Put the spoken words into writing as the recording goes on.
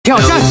挑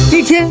战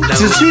一天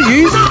只吃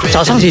鱼。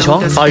早上起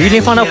床，把鱼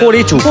鳞放到锅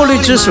里煮，过滤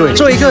汁水，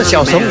做一个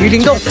小熊鱼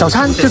鳞冻。早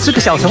餐就吃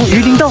个小熊鱼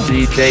鳞冻。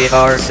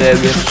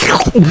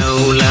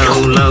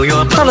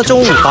到了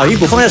中午，把鱼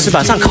骨放在石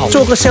板上烤，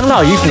做个香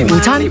辣鱼骨。午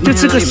餐就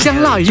吃个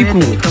香辣鱼骨。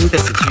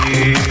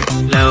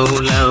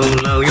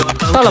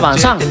到了晚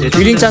上，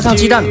鱼鳞沾上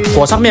鸡蛋，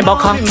裹上面包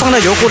糠，放到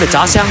油锅里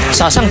炸香，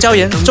撒上椒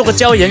盐，做个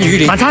椒盐鱼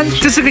鳞。晚餐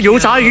就吃个油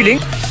炸鱼鳞。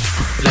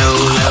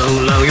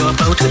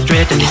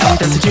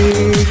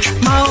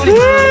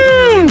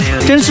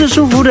真是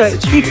舒服的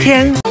一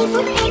天。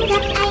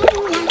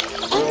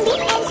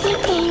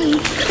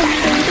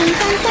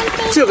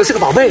这个是个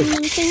宝贝。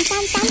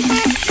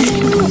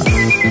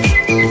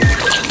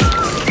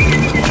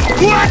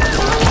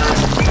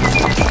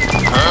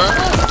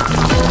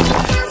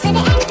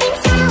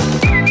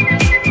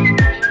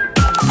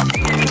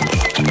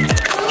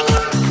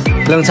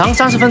冷藏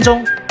30分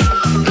钟。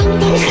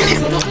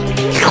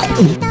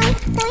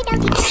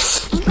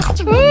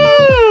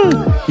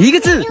一个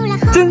字，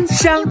真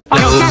香！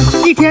挑战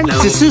一天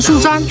只吃蔬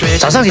菜。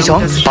早上起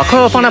床，把扣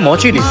肉放在模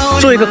具里，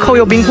做一个扣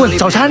肉冰棍。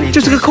早餐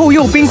就是个扣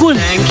肉冰棍。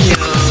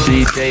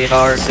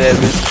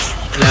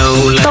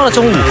到了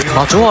中午，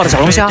把煮好的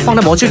小龙虾放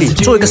在模具里，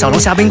做一个小龙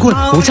虾冰棍。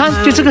午餐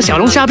就是个小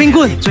龙虾冰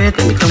棍。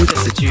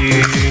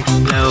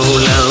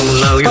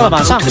到了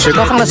晚上，雪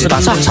糕放在石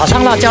板上，撒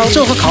上辣椒，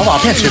做个烤瓦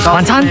片雪糕。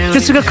晚餐就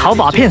吃个烤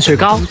瓦片雪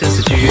糕。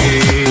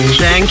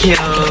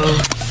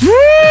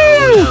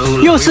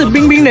又是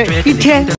冰冰的一天。